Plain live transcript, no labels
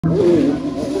Hey,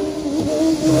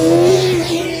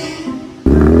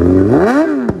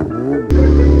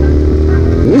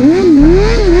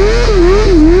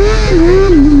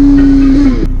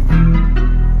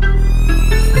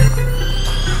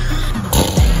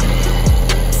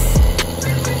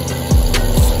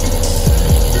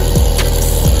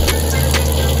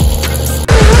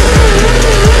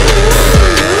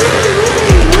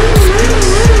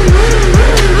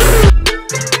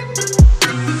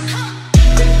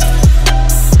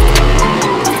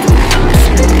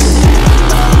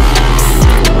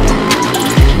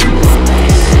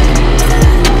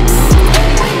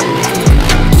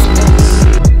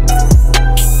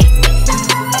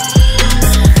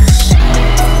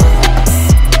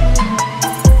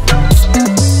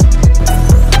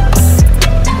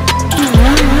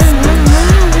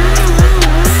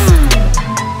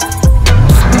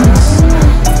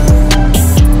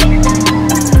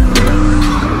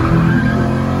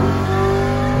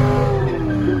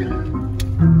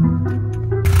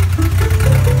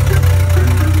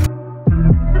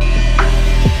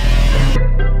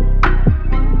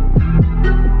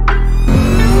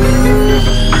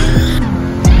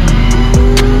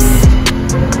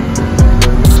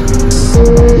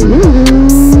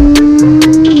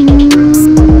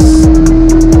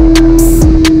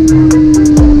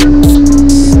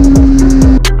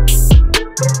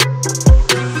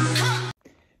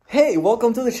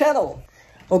 welcome to the channel.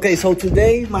 Okay, so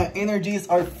today my energies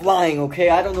are flying, okay?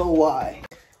 I don't know why.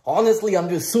 Honestly, I'm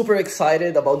just super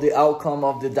excited about the outcome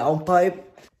of the downpipe.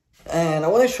 And I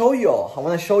want to show y'all. I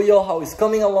want to show y'all how it's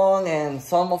coming along and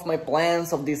some of my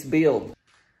plans of this build.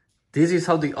 This is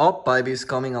how the up pipe is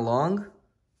coming along.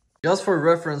 Just for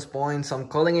reference points, I'm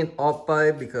calling it up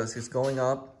pipe because it's going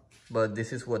up. But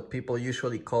this is what people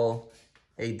usually call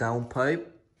a downpipe.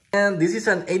 And this is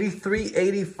an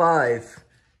 8385.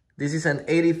 This is an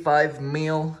 85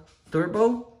 mil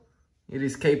turbo. It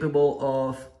is capable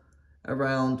of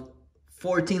around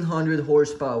 1400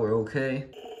 horsepower, okay?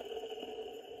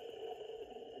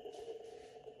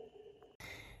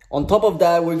 On top of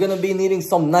that, we're gonna be needing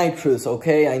some nitrous,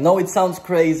 okay? I know it sounds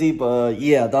crazy, but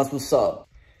yeah, that's what's up.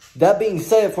 That being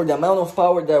said, for the amount of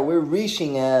power that we're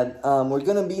reaching at, we're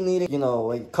gonna be needing, you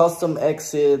know, a custom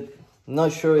exit.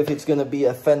 Not sure if it's gonna be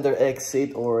a fender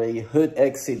exit or a hood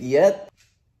exit yet.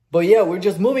 But yeah, we're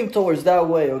just moving towards that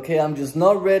way, okay? I'm just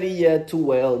not ready yet to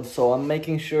weld, so I'm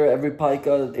making sure every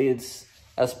pica is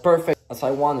as perfect as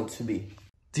I want it to be.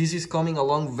 This is coming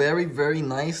along very, very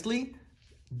nicely,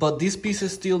 but these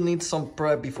pieces still need some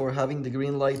prep before having the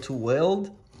green light to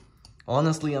weld.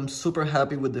 Honestly, I'm super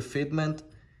happy with the fitment.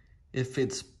 It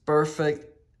fits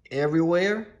perfect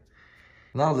everywhere.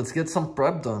 Now let's get some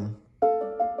prep done.